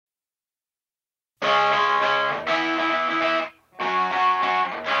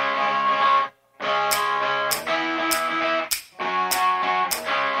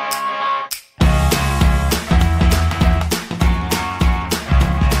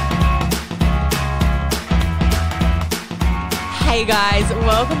Hey guys,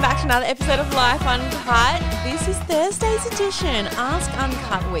 welcome back to another episode of Life Uncut. This is Thursday's edition, Ask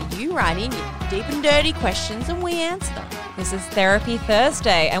Uncut, where you write in your deep and dirty questions and we answer them. This is Therapy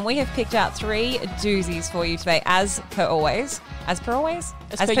Thursday, and we have picked out 3 doozies for you today, as per always. As per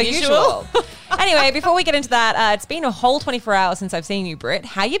usual. Anyway, before we get into that, it's been a whole 24 hours since I've seen you, Britt.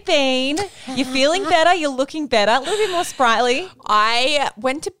 How you been? You feeling better? You're looking better? A little bit more sprightly? I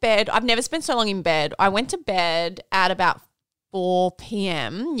went to bed. I've never spent so long in bed. I went to bed at about 4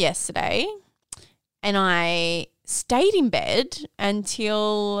 p.m. yesterday, and I stayed in bed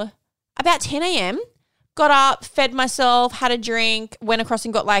until about 10 a.m., got up, fed myself, had a drink, went across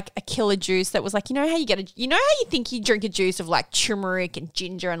and got like a killer juice that was like, you know how you think you drink a juice of like turmeric and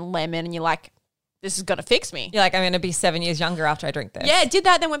ginger and lemon and you're like, this is going to fix me. You're like, I'm going to be 7 years younger after I drink this. Yeah, did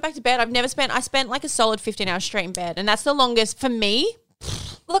that, then went back to bed. I spent like a solid 15 hours straight in bed, and that's the longest for me.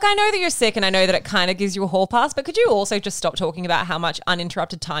 Look, I know that you're sick and I know that it kind of gives you a hall pass, but could you also just stop talking about how much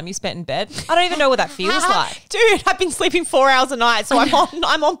uninterrupted time you spent in bed? I don't even know what that feels like. Dude, I've been sleeping 4 hours a night, so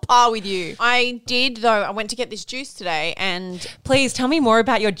I'm on par with you. I did, though. I went to get this juice today and... Please tell me more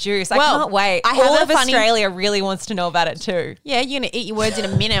about your juice. I can't wait. All of Australia really wants to know about it too. Yeah, you're going to eat your words in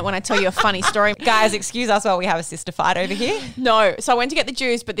a minute when I tell you a funny story. Guys, excuse us while we have a sister fight over here. No, so I went to get the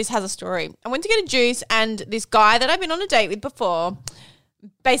juice, but this has a story. I went to get a juice and this guy that I've been on a date with before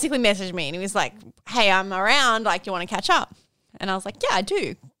basically messaged me and he was like, hey, I'm around, like, you want to catch up? And I was like, yeah, I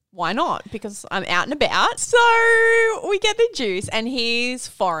do. Why not? Because I'm out and about. So we get the juice and he's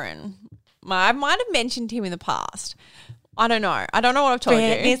foreign. I might have mentioned him in the past. I don't know. I don't know what I've told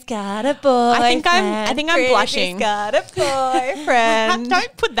Brittany's got a boyfriend. I think I'm blushing. Got a boyfriend.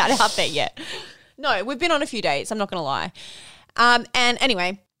 Don't put that out there yet. No, we've been on a few dates. I'm not going to lie. And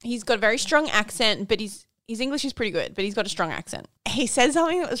anyway, he's got a very strong accent, but his English is pretty good, but he's got a strong accent. He said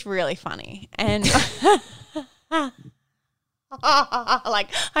something that was really funny. And like,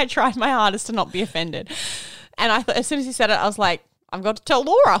 I tried my hardest to not be offended. And I thought, as soon as he said it, I was like, I've got to tell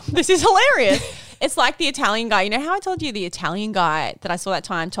Laura. This is hilarious. It's like the Italian guy. You know how I told you the Italian guy that I saw that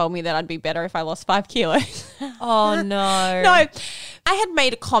time told me that I'd be better if I lost 5 kilos? Oh, no. No. I had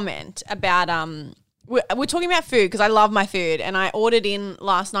made a comment about we're talking about food because I love my food, and I ordered in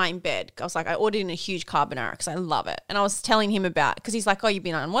last night in bed. I was like, I ordered in a huge carbonara because I love it. And I was telling him about, because he's like, oh, you've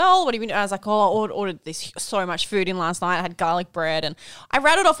been unwell? What have you been doing? I was like, oh, I ordered this so much food in last night. I had garlic bread, and I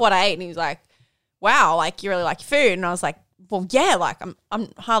rattled off what I ate, and he was like, wow, like you really like your food. And I was like, well, yeah, like I'm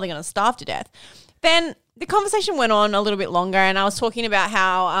hardly going to starve to death. Then the conversation went on a little bit longer, and I was talking about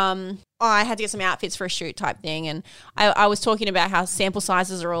how I had to get some outfits for a shoot type thing, and I was talking about how sample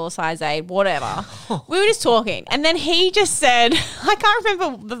sizes are all a size 8, whatever. We were just talking, and then he just said, I can't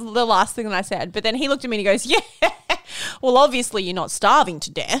remember the last thing that I said, but then he looked at me and he goes, yeah, well, obviously you're not starving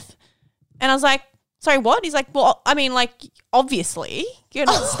to death. And I was like, sorry, what? He's like, well, I mean, like, obviously you're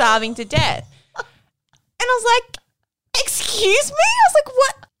not starving to death. And I was like, excuse me? I was like,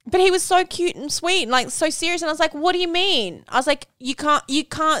 what? But he was so cute and sweet and like so serious. And I was like, what do you mean? I was like, you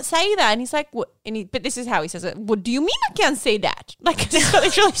can't say that. And he's like, what? But this is how he says it. What do you mean I can't say that? Like, he's got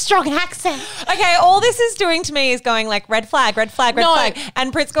this really strong accent. Okay, all this is doing to me is going like red flag, red flag, red flag.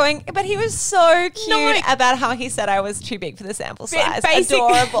 And Britt's going, but he was so cute about how he said I was too big for the sample size.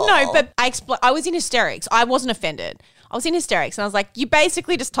 Adorable. No, but I was in hysterics. I wasn't offended. I was in hysterics. And I was like, you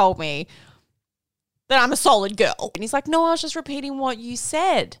basically just told me that I'm a solid girl. And he's like, no, I was just repeating what you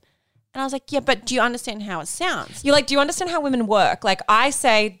said. And I was like, yeah, but do you understand how it sounds? You're like, do you understand how women work? Like, I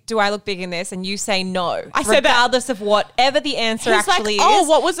say, do I look big in this? And you say no. I said that. Regardless of whatever the answer actually is. Oh,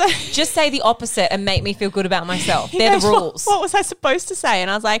 what was it? Just say the opposite and make me feel good about myself. They're the rules. What was I supposed to say?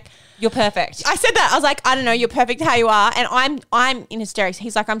 And I was like, you're perfect. I said that. I was like, I don't know, you're perfect how you are. And I'm in hysterics.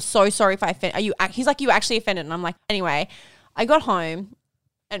 He's like, I'm so sorry if I offended. He's like, you actually offended. And I'm like, anyway, I got home.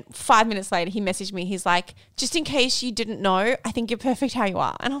 And 5 minutes later, he messaged me. He's like, just in case you didn't know, I think you're perfect how you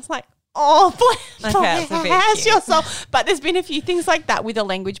are. And I was like, oh, bless yourself. But there's been a few things like that with a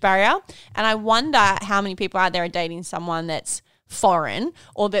language barrier. And I wonder how many people out there are dating someone that's foreign,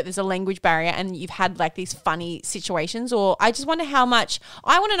 or that there's a language barrier and you've had like these funny situations, or I just wonder I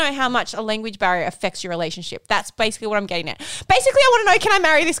want to know how much a language barrier affects your relationship. That's basically what I'm getting at. Basically, I want to know, can I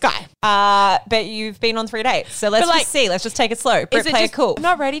marry this guy? But you've been on 3 dates, so let's just see. Let's just take it slow. Britt, play it cool. I'm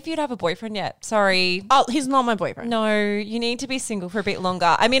not ready for you to have a boyfriend yet. Sorry. Oh, he's not my boyfriend. No, you need to be single for a bit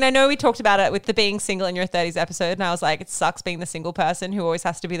longer. I mean, I know we talked about it with the being single in your 30s episode, and I was like, it sucks being the single person who always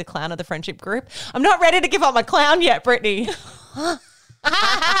has to be the clown of the friendship group. I'm not ready to give up my clown yet, Brittany.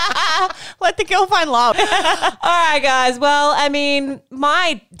 Let the girl find love. All right, guys. Well, I mean,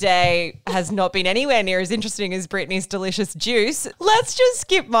 my day has not been anywhere near as interesting as Brittany's delicious juice. Let's just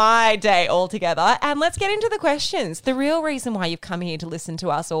skip my day altogether and let's get into the questions. The real reason why you've come here to listen to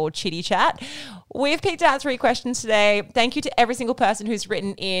us all chitty chat. We've picked out 3 questions today. Thank you to every single person who's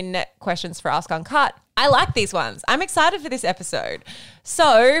written in questions for Ask Uncut. I like these ones. I'm excited for this episode.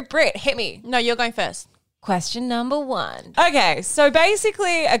 So, Britt, hit me. No, you're going first. Question number 1. Okay, so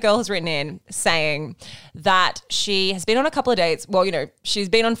basically a girl has written in saying that she has been on a couple of dates. Well, you know, she's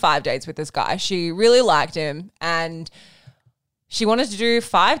been on 5 dates with this guy. She really liked him and she wanted to do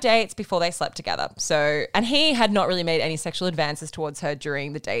 5 dates before they slept together. So, and he had not really made any sexual advances towards her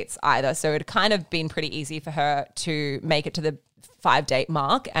during the dates either. So it had kind of been pretty easy for her to make it to the 5-date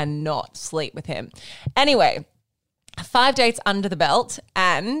mark and not sleep with him. Anyway, 5 dates under the belt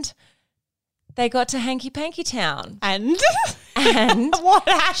and they got to Hanky Panky Town. And what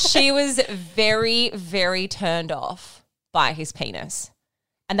happened? She was very, very turned off by his penis.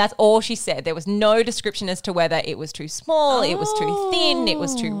 And that's all she said. There was no description as to whether it was too small, it was too thin, it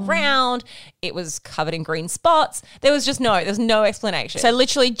was too round, it was covered in green spots. There was no explanation. So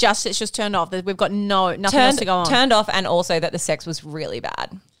literally it's just turned off. We've got nothing else to go on. Turned off, and also that the sex was really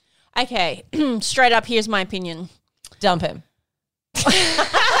bad. Okay, straight up, here's my opinion. Dump him.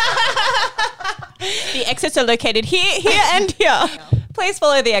 The exits are located here, and here. Please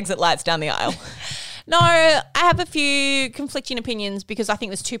follow the exit lights down the aisle. No, I have a few conflicting opinions because I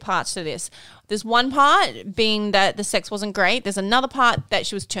think there's 2 parts to this. There's one part being that the sex wasn't great. There's another part that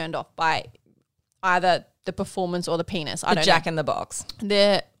she was turned off by either the performance or the penis. I don't know. Jack in the Box.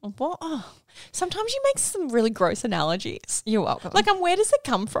 What? Oh, sometimes you make some really gross analogies. You're welcome. Like, where does it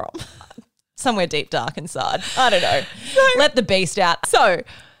come from? Somewhere deep, dark inside. I don't know. Let the beast out. So,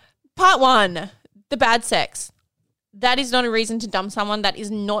 part 1, the bad sex. That is not a reason to dump someone. That is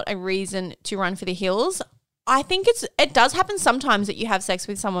not a reason to run for the hills. I think it does happen sometimes that you have sex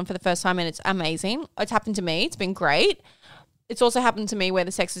with someone for the first time and it's amazing. It's happened to me. It's been great. It's also happened to me where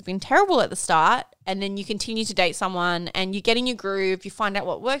the sex has been terrible at the start and then you continue to date someone and you get in your groove, you find out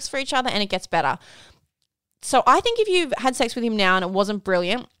what works for each other and it gets better. So I think if you've had sex with him now and it wasn't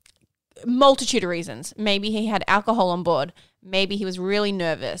brilliant, multitude of reasons. Maybe he had alcohol on board. Maybe he was really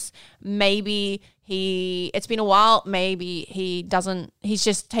nervous. Maybe it's been a while. Maybe he's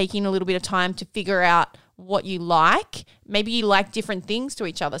just taking a little bit of time to figure out what you like. Maybe you like different things to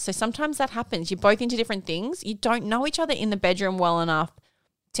each other. So sometimes that happens. You're both into different things. You don't know each other in the bedroom well enough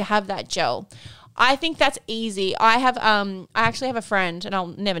to have that gel. I think that's easy. I actually have a friend, and I'll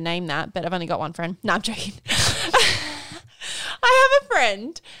never name that, but I've only got one friend. No, I'm joking. I have a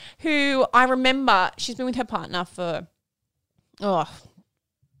friend who I remember she's been with her partner for a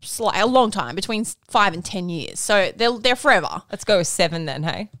long time, between 5 and 10 years. So they're forever. Let's go with 7 then,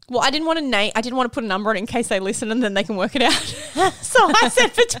 hey? Well, I didn't want to put a number on it in case they listen and then they can work it out. So I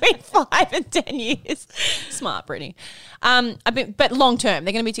said between 5 and 10 years. Smart, Brittany. But long term,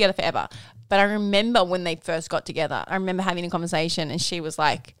 they're going to be together forever. But I remember when they first got together, I remember having a conversation and she was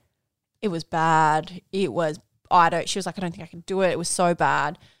like, it was bad. She was like, I don't think I can do it. It was so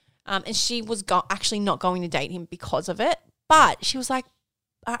bad. And she was actually not going to date him because of it. But she was like,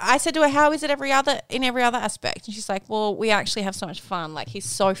 I said to her, how is it in every other aspect? And she's like, well, we actually have so much fun. Like, he's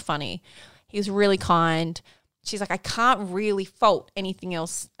so funny. He's really kind. She's like, I can't really fault anything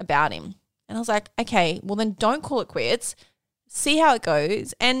else about him. And I was like, okay, well then don't call it quits. See how it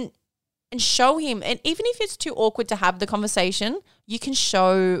goes and show him. And even if it's too awkward to have the conversation, you can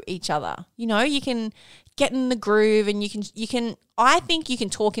show each other. You know, you can get in the groove and I think you can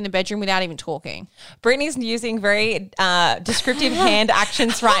talk in the bedroom without even talking. Brittany's using very descriptive hand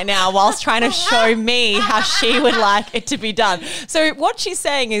actions right now whilst trying to show me how she would like it to be done. So what she's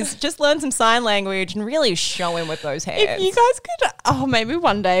saying is just learn some sign language and really show him with those hands. If you guys could, maybe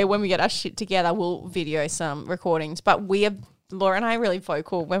one day when we get our shit together, we'll video some recordings. But Laura and I are really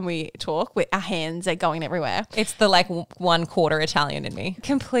vocal when we talk. Our hands are going everywhere. It's the 1/4 Italian in me.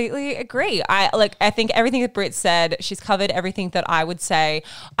 Completely agree. I think everything that Britt said, she's covered everything that I would say.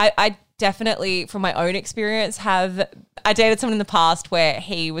 I definitely, from my own experience, I dated someone in the past where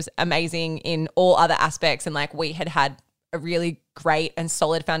he was amazing in all other aspects and we had a really great and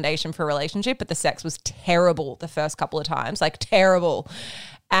solid foundation for a relationship, but the sex was terrible the first couple of times, terrible.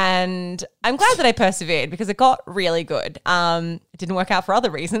 And I'm glad that I persevered because it got really good. It didn't work out for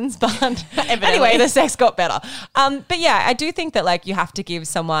other reasons, but anyway, the sex got better. But yeah, I do think that you have to give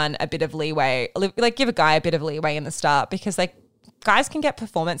someone a bit of leeway, give a guy a bit of leeway in the start because guys can get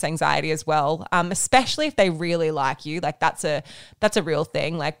performance anxiety as well, especially if they really like you. That's a real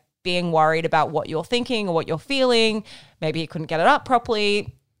thing. being worried about what you're thinking or what you're feeling. Maybe he couldn't get it up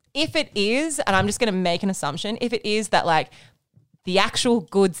properly. If it is, and I'm just going to make an assumption, if it is that like the actual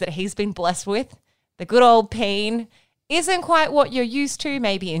goods that he's been blessed with, the good old peen, isn't quite what you're used to,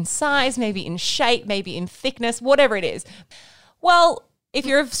 maybe in size, maybe in shape, maybe in thickness, whatever it is. Well, if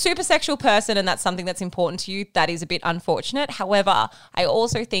you're a super sexual person and that's something that's important to you, that is a bit unfortunate. However, I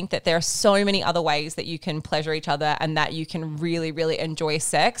also think that there are so many other ways that you can pleasure each other and that you can really, really enjoy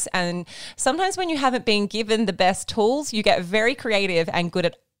sex. And sometimes when you haven't been given the best tools, you get very creative and good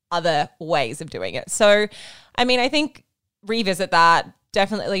at other ways of doing it. So, I mean, I think revisit that.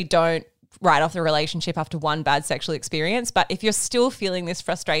 Definitely don't write off the relationship after one bad sexual experience. But if you're still feeling this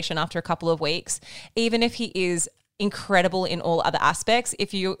frustration after a couple of weeks, even if he is incredible in all other aspects,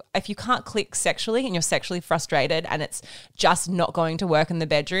 if you can't click sexually and you're sexually frustrated and it's just not going to work in the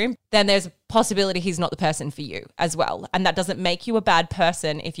bedroom, then there's a possibility he's not the person for you as well. And that doesn't make you a bad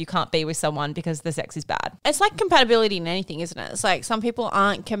person if you can't be with someone because the sex is bad. It's like compatibility in anything, isn't it? It's like some people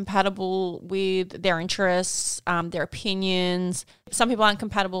aren't compatible with their interests, their opinions. Some people aren't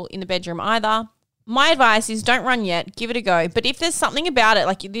compatible in the bedroom either. My advice is don't run yet, give it a go. But if there's something about it,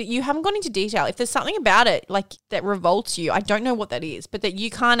 like you haven't gone into detail, if there's something about it like that revolts you, I don't know what that is, but that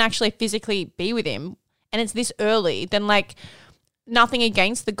you can't actually physically be with him and it's this early, then like nothing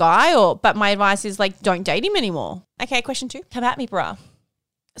against the guy, but my advice is like don't date him anymore. Okay, question 2. Come at me, bruh.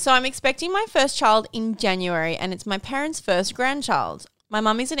 So I'm expecting my first child in January and it's my parents' first grandchild. My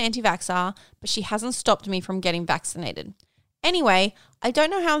mum is an anti-vaxxer, but she hasn't stopped me from getting vaccinated. Anyway, I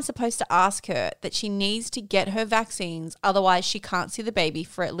don't know how I'm supposed to ask her that she needs to get her vaccines, otherwise she can't see the baby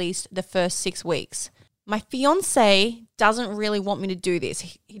for at least the first 6 weeks. My fiance doesn't really want me to do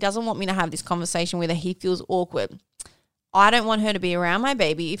this. He doesn't want me to have this conversation with her. He feels awkward. I don't want her to be around my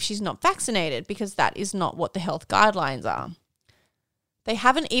baby if she's not vaccinated because that is not what the health guidelines are. They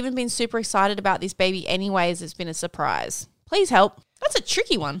haven't even been super excited about this baby anyways. It's been a surprise. Please help. That's a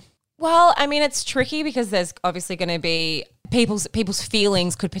tricky one. Well, I mean, it's tricky because there's obviously going to be people's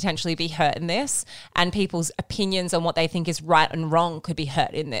feelings could potentially be hurt in this, and people's opinions on what they think is right and wrong could be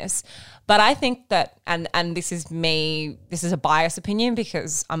hurt in this. But I think that, and this is a biased opinion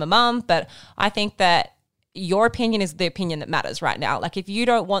because I'm a mum, but I think that your opinion is the opinion that matters right now. Like if you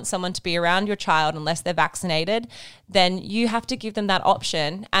don't want someone to be around your child unless they're vaccinated, then you have to give them that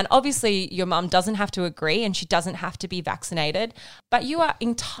option. And obviously your mum doesn't have to agree and she doesn't have to be vaccinated, but you are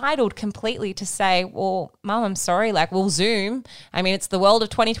entitled completely to say, well, mum, I'm sorry, like we'll Zoom. I mean, it's the world of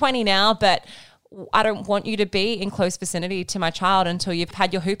 2020 now, but I don't want you to be in close vicinity to my child until you've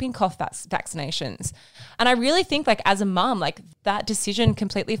had your whooping cough vaccinations. And I really think like as a mum, like that decision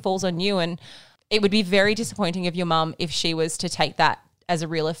completely falls on you, and it would be very disappointing of your mum if she was to take that as a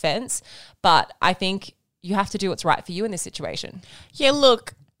real offense. But I think you have to do what's right for you in this situation. Yeah,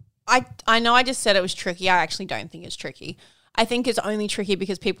 look, I know I just said it was tricky. I actually don't think it's tricky. I think it's only tricky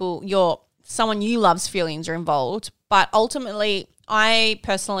because someone you love's feelings are involved. But ultimately, I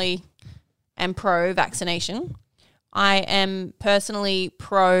personally am pro-vaccination. I am personally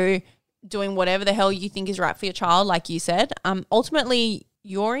pro doing whatever the hell you think is right for your child, like you said. Ultimately,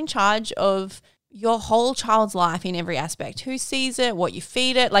 you're in charge of your whole child's life in every aspect. Who sees it, what you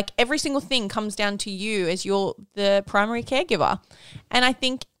feed it, like every single thing comes down to you as you're the primary caregiver. And I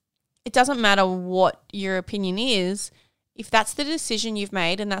think it doesn't matter what your opinion is. If that's the decision you've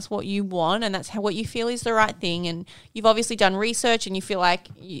made and that's what you want and that's what you feel is the right thing, and you've obviously done research and you feel like,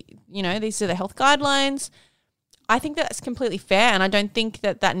 you know, these are the health guidelines, I think that's completely fair, and I don't think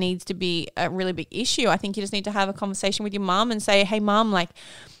that needs to be a really big issue. I think you just need to have a conversation with your mum and say, hey, mum, like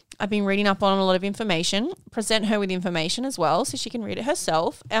I've been reading up on a lot of information. Present her with information as well so she can read it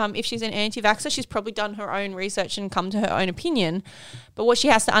herself. If she's an anti-vaxxer, she's probably done her own research and come to her own opinion. But what she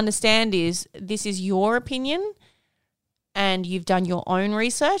has to understand is this is your opinion and you've done your own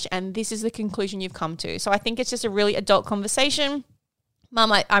research and this is the conclusion you've come to. So I think it's just a really adult conversation.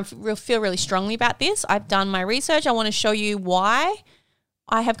 Mum, I feel really strongly about this. I've done my research. I want to show you why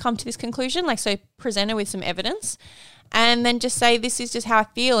I have come to this conclusion. Like, so present her with some evidence and then just say, this is just how I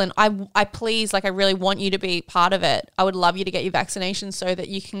feel. And I please, like, I really want you to be part of it. I would love you to get your vaccination so that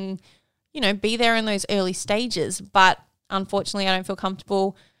you can, you know, be there in those early stages. But unfortunately, I don't feel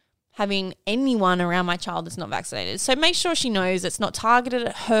comfortable having anyone around my child that's not vaccinated. So make sure she knows it's not targeted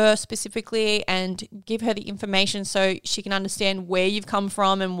at her specifically, and give her the information so she can understand where you've come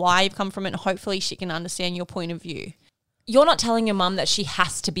from and why you've come from it, and hopefully she can understand your point of view. you're not telling your mum that she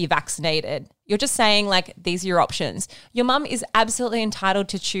has to be vaccinated. You're just saying, like, these are your options. Your mum is absolutely entitled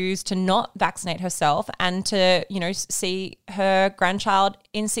to choose to not vaccinate herself and to, you know, see her grandchild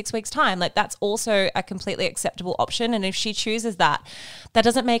in 6 weeks' time. Like, that's also a completely acceptable option. And if she chooses that, that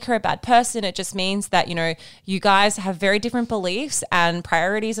doesn't make her a bad person. It just means that, you know, you guys have very different beliefs and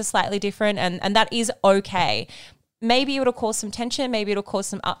priorities are slightly different, and that is okay. Maybe it'll cause some tension, maybe it'll cause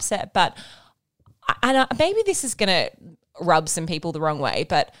some upset, but maybe this is going to rub some people the wrong way,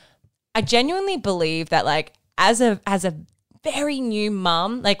 but I genuinely believe that, like, as a very new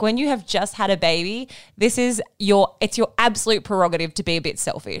mum, like when you have just had a baby, it's your absolute prerogative to be a bit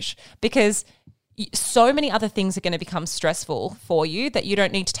selfish, because so many other things are going to become stressful for you that you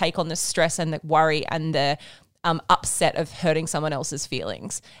don't need to take on the stress and the worry and the upset of hurting someone else's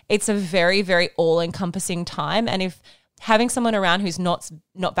feelings. It's a very, very all-encompassing time, and if having someone around who's not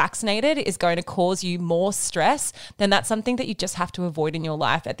vaccinated is going to cause you more stress, then that's something that you just have to avoid in your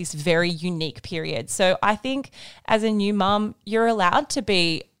life at this very unique period. So I think as a new mum, you're allowed to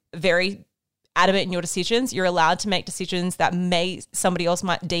be very adamant in your decisions. You're allowed to make decisions that somebody else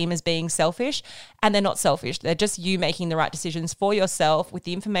might deem as being selfish, and they're not selfish. They're just you making the right decisions for yourself with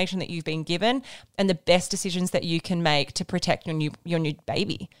the information that you've been given and the best decisions that you can make to protect your new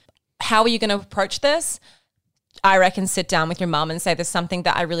baby. How are you going to approach this? I reckon sit down with your mum and say, there's something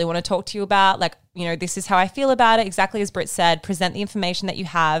that I really want to talk to you about. Like, you know, this is how I feel about it. Exactly as Britt said, present the information that you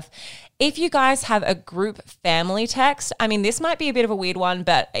have. If you guys have a group family text, I mean, this might be a bit of a weird one,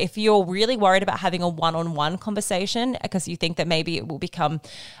 but if you're really worried about having a one-on-one conversation because you think that maybe it will become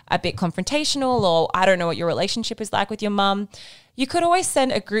a bit confrontational, or I don't know what your relationship is like with your mum, you could always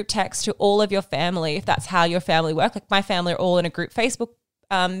send a group text to all of your family if that's how your family work. Like, my family are all in a group Facebook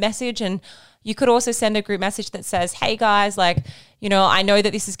message, and you could also send a group message that says, hey guys, like, you know, I know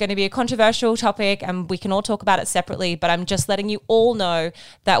that this is going to be a controversial topic and we can all talk about it separately, but I'm just letting you all know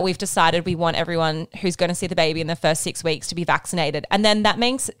that we've decided we want everyone who's going to see the baby in the first 6 weeks to be vaccinated. And then that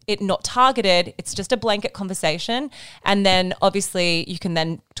makes it not targeted. It's just a blanket conversation. And then obviously you can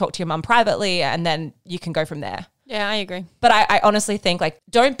then talk to your mum privately, and then you can go from there. Yeah, I agree. But I honestly think, like,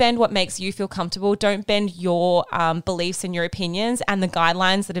 don't bend what makes you feel comfortable. Don't bend your beliefs and your opinions and the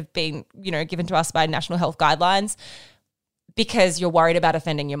guidelines that have been, you know, given to us by National Health Guidelines because you're worried about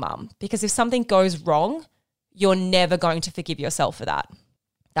offending your mum. Because if something goes wrong, you're never going to forgive yourself for that.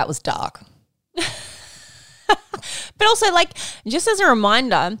 That was dark. But also, like, just as a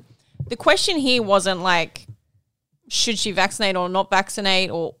reminder, the question here wasn't like, should she vaccinate or not vaccinate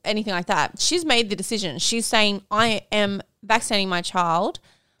or anything like that. She's made the decision. She's saying, I am vaccinating my child.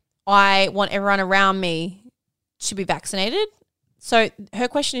 I want everyone around me to be vaccinated. So her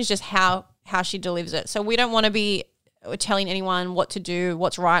question is just how she delivers it. So we don't want to be telling anyone what to do,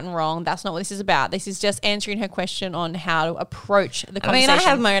 what's right and wrong. That's not what this is about. This is just answering her question on how to approach the conversation. I mean, I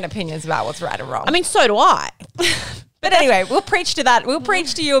have my own opinions about what's right and wrong. I mean, so do I. But anyway, we'll preach to that. We'll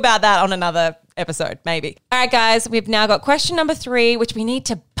preach to you about that on another episode, maybe. All right, guys, we've now got question number 3, which we need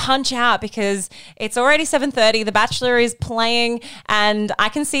to punch out because it's already 7:30. The Bachelor is playing, and I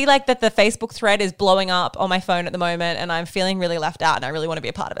can see like that the Facebook thread is blowing up on my phone at the moment, and I'm feeling really left out, and I really want to be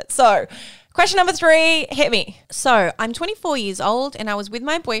a part of it. So, question number 3, hit me. So, I'm 24 years old, and I was with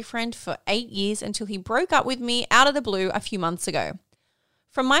my boyfriend for 8 years until he broke up with me out of the blue a few months ago.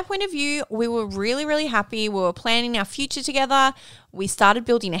 From my point of view, we were really, really happy. We were planning our future together. We started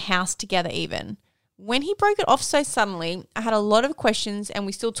building a house together even. When he broke it off so suddenly, I had a lot of questions and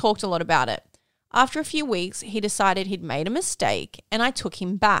we still talked a lot about it. After a few weeks, he decided he'd made a mistake and I took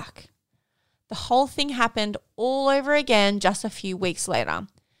him back. The whole thing happened all over again just a few weeks later.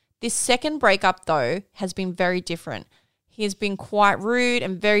 This second breakup, though, has been very different. He has been quite rude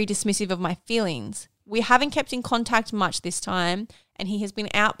and very dismissive of my feelings. We haven't kept in contact much this time, and he has been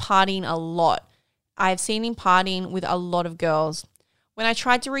out partying a lot. I have seen him partying with a lot of girls. When I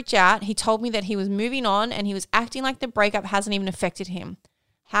tried to reach out, he told me that he was moving on and he was acting like the breakup hasn't even affected him.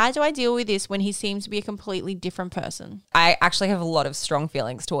 How do I deal with this when he seems to be a completely different person? I actually have a lot of strong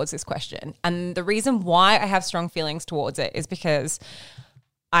feelings towards this question. And the reason why I have strong feelings towards it is because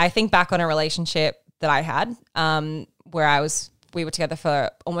I think back on a relationship that I had where we were together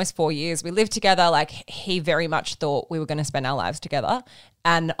for almost 4 years. We lived together. Like, he very much thought we were going to spend our lives together.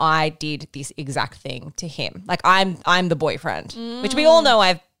 And I did this exact thing to him. Like, I'm the boyfriend, which we all know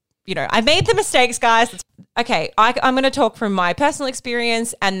I've made the mistakes, guys. Okay, I'm going to talk from my personal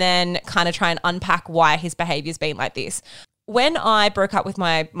experience and then kind of try and unpack why his behavior's been like this. When I broke up with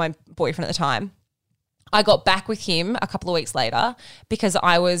my boyfriend at the time, I got back with him a couple of weeks later because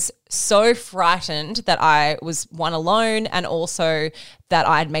I was so frightened that I was one alone and also that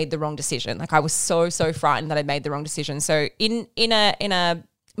I had made the wrong decision. Like I was so frightened that I made the wrong decision. So in a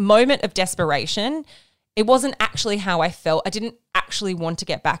moment of desperation, it wasn't actually how I felt. I didn't actually want to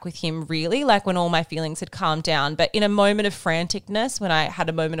get back with him really, like when all my feelings had calmed down. But in a moment of franticness, when I had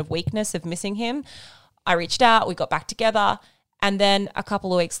a moment of weakness of missing him, I reached out, we got back together. And then a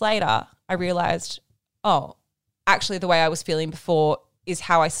couple of weeks later, I realized, oh, actually the way I was feeling before is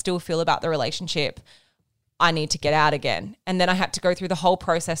how I still feel about the relationship. I need to get out again. And then I had to go through the whole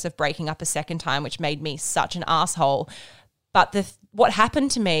process of breaking up a second time, which made me such an asshole. But what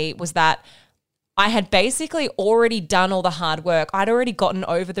happened to me was that I had basically already done all the hard work. I'd already gotten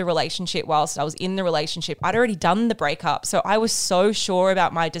over the relationship whilst I was in the relationship. I'd already done the breakup. So I was so sure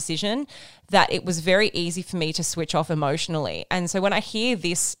about my decision that it was very easy for me to switch off emotionally. And so when I hear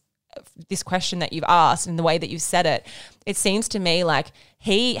this question that you've asked and the way that you've said it, it seems to me like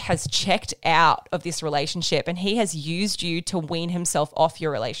he has checked out of this relationship and he has used you to wean himself off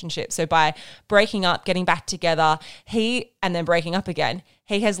your relationship. So by breaking up, getting back together, and then breaking up again,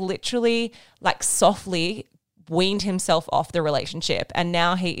 he has literally like softly weaned himself off the relationship. And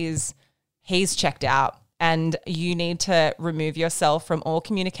now he's checked out, and you need to remove yourself from all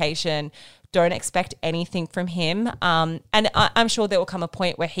communication. Don't expect anything from him. And I'm sure there will come a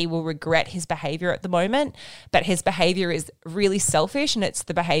point where he will regret his behavior at the moment, but his behavior is really selfish and it's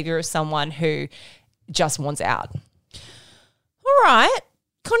the behavior of someone who just wants out. All right.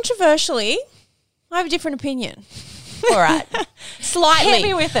 Controversially, I have a different opinion. All right. Slightly. Hit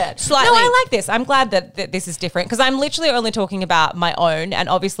me with it. Slightly. No, I like this. I'm glad that this is different because I'm literally only talking about my own, and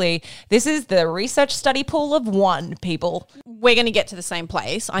obviously this is the research study pool of one, people. We're going to get to the same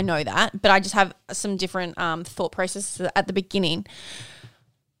place. I know that, but I just have some different thought processes at the beginning.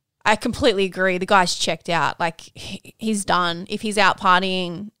 I completely agree. The guy's checked out. Like he's done. If he's out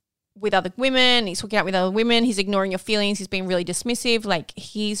partying with other women, he's hooking out with other women, he's ignoring your feelings, he's being really dismissive, like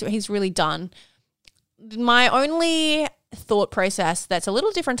he's really done. My only thought process that's a little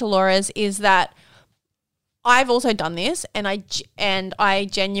different to Laura's is that I've also done this, and I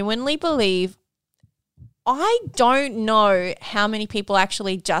genuinely believe, I don't know how many people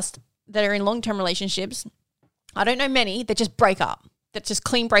actually just that are in long-term relationships. I don't know many that just break up, that just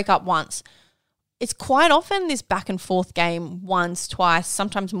clean break up once. It's quite often this back and forth game once, twice,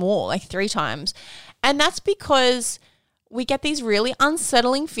 sometimes more, like 3 times. And that's because we get these really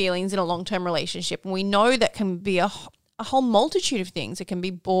unsettling feelings in a long-term relationship. And we know that can be a whole multitude of things. It can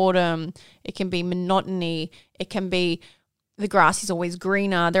be boredom. It can be monotony. It can be the grass is always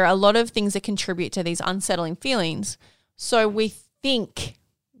greener. There are a lot of things that contribute to these unsettling feelings. So we think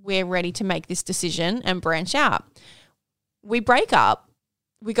we're ready to make this decision and branch out. We break up.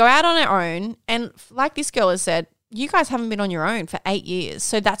 We go out on our own. And like this girl has said, you guys haven't been on your own for 8 years.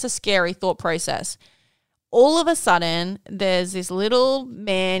 So that's a scary thought process. All of a sudden, there's this little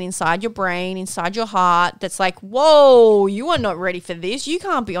man inside your brain, inside your heart that's like, whoa, you are not ready for this. You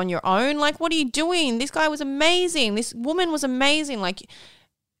can't be on your own. Like, what are you doing? This guy was amazing. This woman was amazing. Like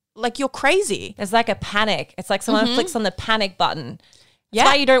you're crazy. There's like a panic. It's like someone flicks on the panic button. Yeah. It's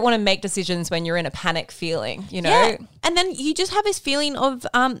why you don't want to make decisions when you're in a panic feeling, you know? Yeah. And then you just have this feeling of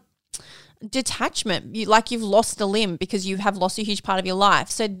detachment, you've lost a limb because you have lost a huge part of your life.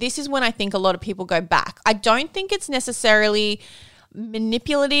 So this is when I think a lot of people go back. I don't think it's necessarily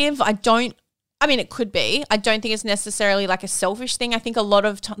manipulative. I mean, it could be. I don't think it's necessarily like a selfish thing. I think a lot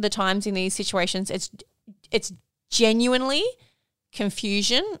of the times in these situations, it's genuinely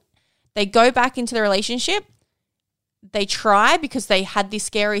confusion. They go back into the relationship. They try because they had this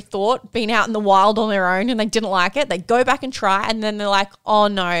scary thought, being out in the wild on their own, and they didn't like it. They go back and try, and then they're like, oh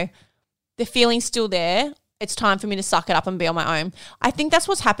no, the feeling's still there. It's time for me to suck it up and be on my own. I think that's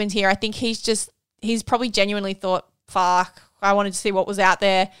what's happened here. I think he's probably genuinely thought, fuck, I wanted to see what was out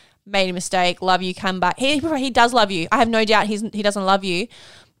there, made a mistake, love you, come back. He does love you. I have no doubt he doesn't love you,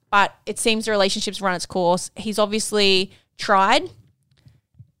 but it seems the relationship's run its course. He's obviously tried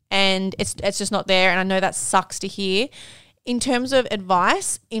and it's just not there, and I know that sucks to hear. In terms of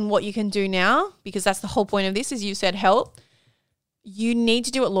advice in what you can do now, because that's the whole point of this, is you said help. You need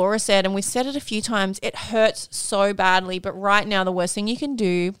to do what Laura said, and we said it a few times. It hurts so badly, but right now the worst thing you can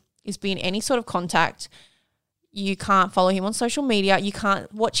do is be in any sort of contact. You can't follow him on social media. You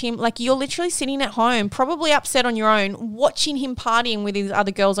can't watch him. Like, you're literally sitting at home, probably upset on your own, watching him partying with these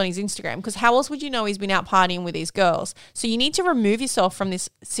other girls on his Instagram, because how else would you know he's been out partying with these girls? So you need to remove yourself from this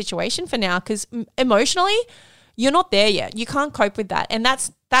situation for now, because emotionally you're not there yet. You can't cope with that. And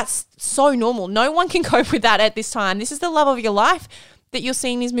that's so normal. No one can cope with that at this time. This is the love of your life that you're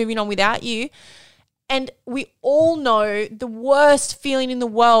seeing is moving on without you. And we all know the worst feeling in the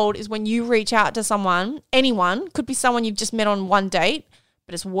world is when you reach out to someone, anyone, could be someone you've just met on one date,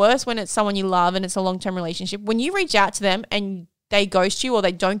 but it's worse when it's someone you love and it's a long-term relationship. When you reach out to them and they ghost you or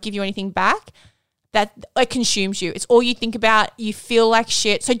they don't give you anything back, that it consumes you. It's all you think about. You feel like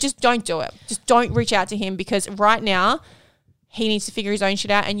shit. So just don't do it. Just don't reach out to him, because right now he needs to figure his own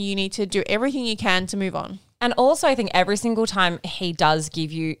shit out and you need to do everything you can to move on. And also, I think every single time he does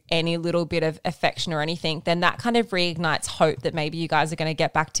give you any little bit of affection or anything, then that kind of reignites hope that maybe you guys are going to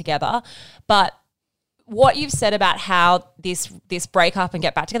get back together. But what you've said about how this breakup and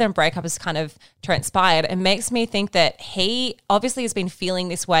get back together and breakup has kind of transpired, it makes me think that he obviously has been feeling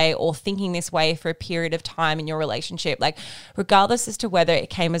this way or thinking this way for a period of time in your relationship. Like, regardless as to whether it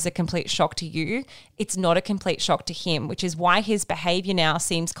came as a complete shock to you, it's not a complete shock to him, which is why his behavior now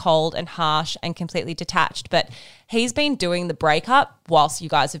seems cold and harsh and completely detached. But he's been doing the breakup whilst you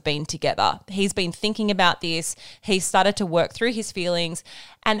guys have been together. He's been thinking about this. He's started to work through his feelings.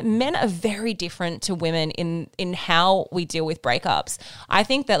 And men are very different to women in how we deal with breakups. I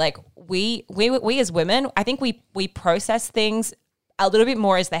think that like we as women, I think we process things a little bit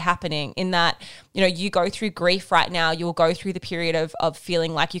more as they're happening, in that, you know, you go through grief right now, you'll go through the period of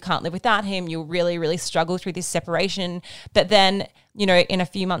feeling like you can't live without him, you'll really, really struggle through this separation. But then, you know, in a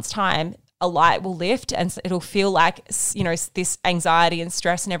few months' time, a light will lift and it'll feel like, you know, this anxiety and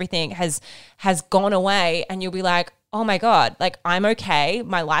stress and everything has gone away, and you'll be like, oh my God, like I'm okay,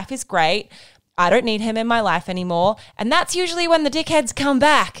 my life is great, I don't need him in my life anymore. And that's usually when the dickheads come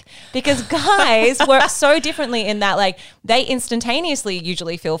back, because guys work so differently in that, like, they instantaneously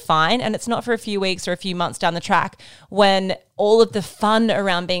usually feel fine, and it's not for a few weeks or a few months down the track when all of the fun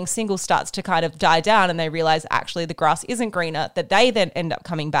around being single starts to kind of die down and they realize actually the grass isn't greener, that they then end up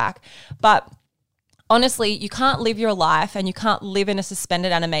coming back. But honestly, you can't live your life and you can't live in a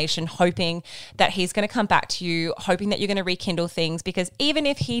suspended animation hoping that he's going to come back to you, hoping that you're going to rekindle things, because even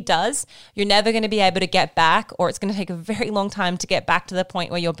if he does, you're never going to be able to get back, or it's going to take a very long time to get back to the point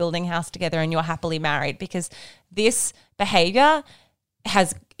where you're building a house together and you're happily married, because this behavior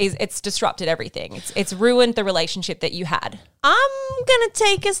it's disrupted everything. It's ruined the relationship that you had. I'm going to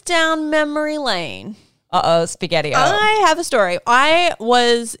take us down memory lane. Uh-oh, spaghetti. I have a story. I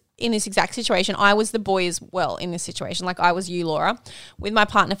was in this exact situation. I was the boy as well in this situation. Like, I was you, Laura, with my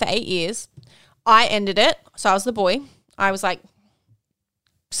partner for 8 years. I ended it. So I was the boy. I was like,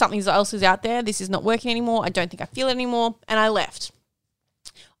 something else is out there. This is not working anymore. I don't think I feel it anymore. And I left.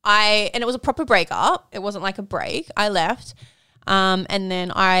 And it was a proper breakup. It wasn't like a break. I left. And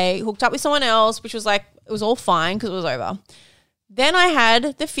then I hooked up with someone else, which was like, it was all fine because it was over. Then I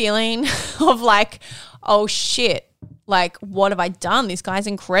had the feeling of like, oh shit, like, what have I done? This guy's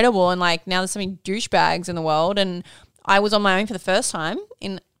incredible. And like, now there's so many douchebags in the world. And I was on my own for the first time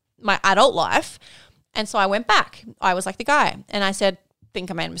in my adult life. And so I went back. I was like the guy. And I said, think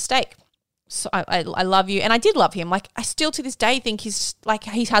I made a mistake. So I love you. And I did love him. Like, I still to this day think he's like,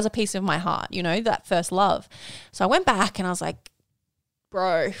 he has a piece of my heart, you know, that first love. So I went back and I was like,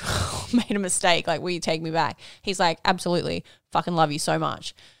 bro, made a mistake. Like, will you take me back? He's like, absolutely. Fucking love you so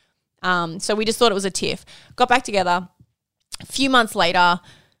much. So we just thought it was a tiff. Got back together. A few months later,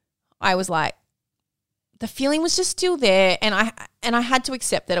 I was like, the feeling was just still there, and I had to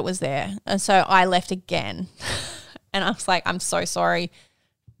accept that it was there. And so I left again. And I was like, I'm so sorry.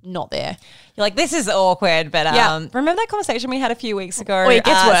 Not there. You're like, this is awkward, but remember that conversation we had a few weeks ago? It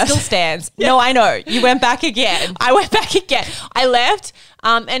gets worse. Still stands. Yeah. No, I know. You went back again. I went back again. I left,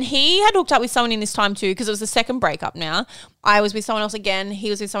 and he had hooked up with someone in this time too, because it was the second breakup now. I was with someone else again. He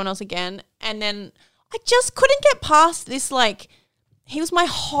was with someone else again. And then I just couldn't get past this, like, he was my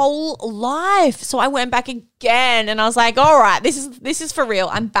whole life. So I went back again, and I was like, all right, this is for real.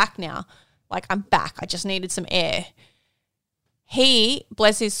 I'm back now. Like, I'm back. I just needed some air. He,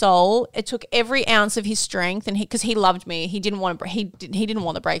 bless his soul, it took every ounce of his strength, and because he loved me, he didn't want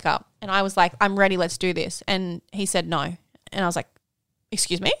the breakup, and I was like, I'm ready, let's do this. And he said no, and I was like,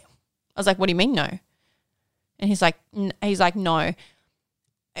 excuse me? I was like, what do you mean no? And he's like, no.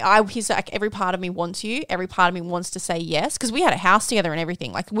 He's like, every part of me wants you. Every part of me wants to say yes, because we had a house together and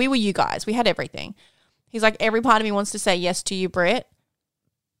everything. Like, we were you guys. We had everything. He's like, every part of me wants to say yes to you, Britt,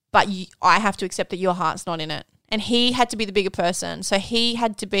 but I have to accept that your heart's not in it. And he had to be the bigger person. So he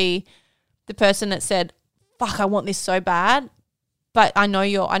had to be the person that said, fuck, I want this so bad, but I know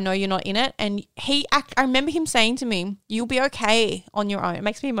you're not in it. And I remember him saying to me, you'll be okay on your own. It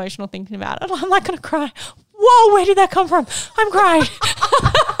makes me emotional thinking about it. I'm like going to cry. Whoa, where did that come from? I'm crying.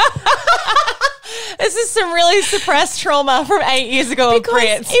 This is some really suppressed trauma from 8 years ago.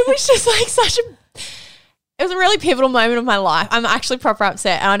 Because it was just like it was a really pivotal moment of my life. I'm actually proper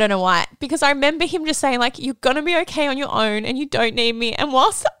upset and I don't know why. Because I remember him just saying like, you're going to be okay on your own and you don't need me. And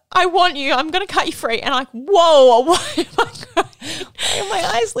whilst I want you, I'm going to cut you free. And I'm like, whoa, why am I crying? Why are my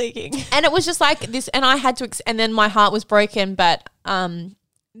eyes leaking? And it was just like this, and I had to, and then my heart was broken. But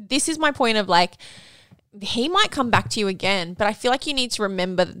this is my point of like, he might come back to you again, but I feel like you need to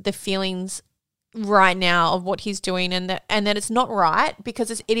remember the feelings right now of what he's doing, and that it's not right, because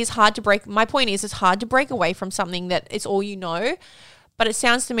it is hard to break. My point is, it's hard to break away from something that it's all you know. But it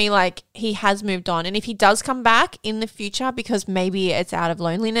sounds to me like he has moved on. And if he does come back in the future, because maybe it's out of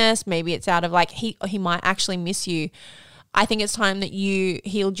loneliness, maybe it's out of like he might actually miss you, I think it's time that you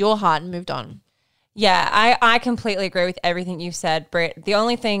healed your heart and moved on. Yeah, I completely agree with everything you've said, Britt. The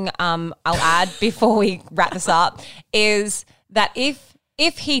only thing I'll add before we wrap this up is that if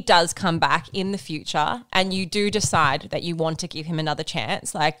he does come back in the future and you do decide that you want to give him another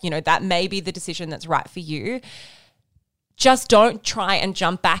chance, like, you know, that may be the decision that's right for you, just don't try and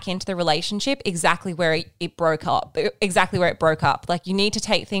jump back into the relationship exactly where it broke up. Like, you need to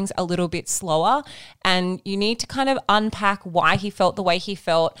take things a little bit slower, and you need to kind of unpack why he felt the way he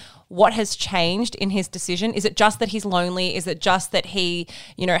felt, what has changed in his decision. Is it just that he's lonely? Is it just that he,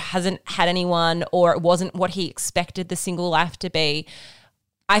 you know, hasn't had anyone, or it wasn't what he expected the single life to be?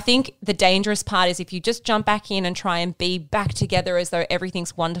 I think the dangerous part is if you just jump back in and try and be back together as though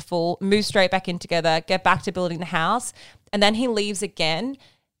everything's wonderful, move straight back in together, get back to building the house, and then he leaves again,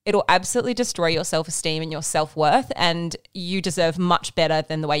 it'll absolutely destroy your self-esteem and your self-worth, and you deserve much better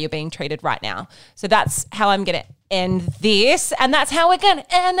than the way you're being treated right now. So that's how I'm going to end this, and that's how we're going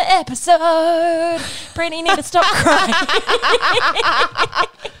to end the episode. Brittany, you need to stop crying.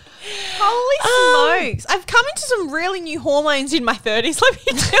 Holy smokes. I've come into some really new hormones in my 30s. Let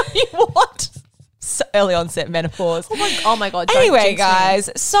me tell you what. So early onset menopause. Oh my God. Anyway, guys,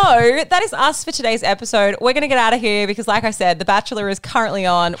 so that is us for today's episode. We're going to get out of here because, like I said, The Bachelor is currently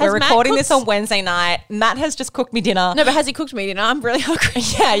on. We're recording this on Wednesday night. Matt has just cooked me dinner. No, but has he cooked me dinner? I'm really hungry.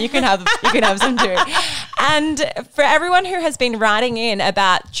 Yeah, you can have some too. And for everyone who has been writing in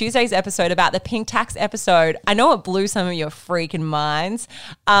about Tuesday's episode, about the pink tax episode, I know it blew some of your freaking minds.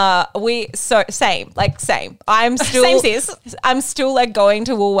 Same. I'm still like going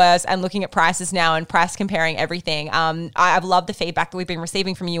to Woolworths and looking at prices now and price comparing everything. I've loved the feedback that we've been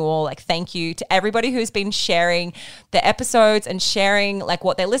receiving from you all. Like, thank you to everybody who's been sharing the episodes and sharing like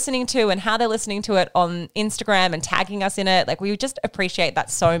what they're listening to and how they're listening to it on Instagram and tagging us in it. Like, we just appreciate that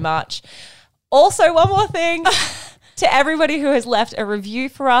so much. Also, one more thing. To everybody who has left a review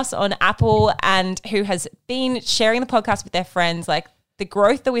for us on Apple and who has been sharing the podcast with their friends, like, the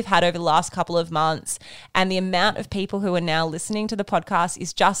growth that we've had over the last couple of months and the amount of people who are now listening to the podcast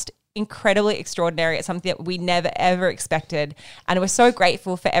is just incredibly extraordinary. It's something that we never ever expected, and we're so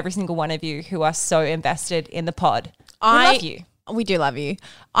grateful for every single one of you who are so invested in the pod. We love you. We do love you.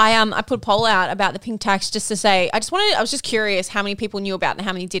 I put a poll out about the pink tax just to say, I was just curious how many people knew about it and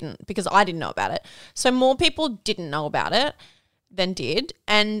how many didn't, because I didn't know about it. So more people didn't know about it than did.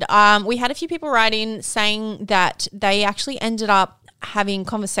 And we had a few people write in saying that they actually ended up having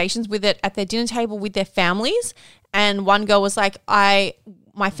conversations with it at their dinner table with their families. And one girl was like,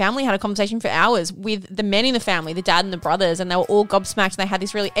 my family had a conversation for hours with the men in the family, the dad and the brothers, and they were all gobsmacked, and they had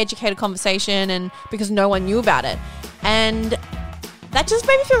this really educated conversation, and because no one knew about it. And that just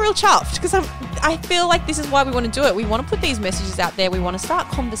made me feel real chuffed, because I feel like this is why we want to do it. We want to put these messages out there. We want to start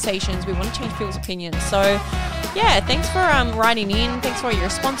conversations. We want to change people's opinions. So yeah, thanks for writing in. Thanks for all your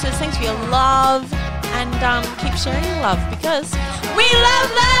responses. Thanks for your love, and keep sharing your love, because we love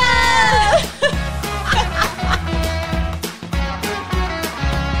love.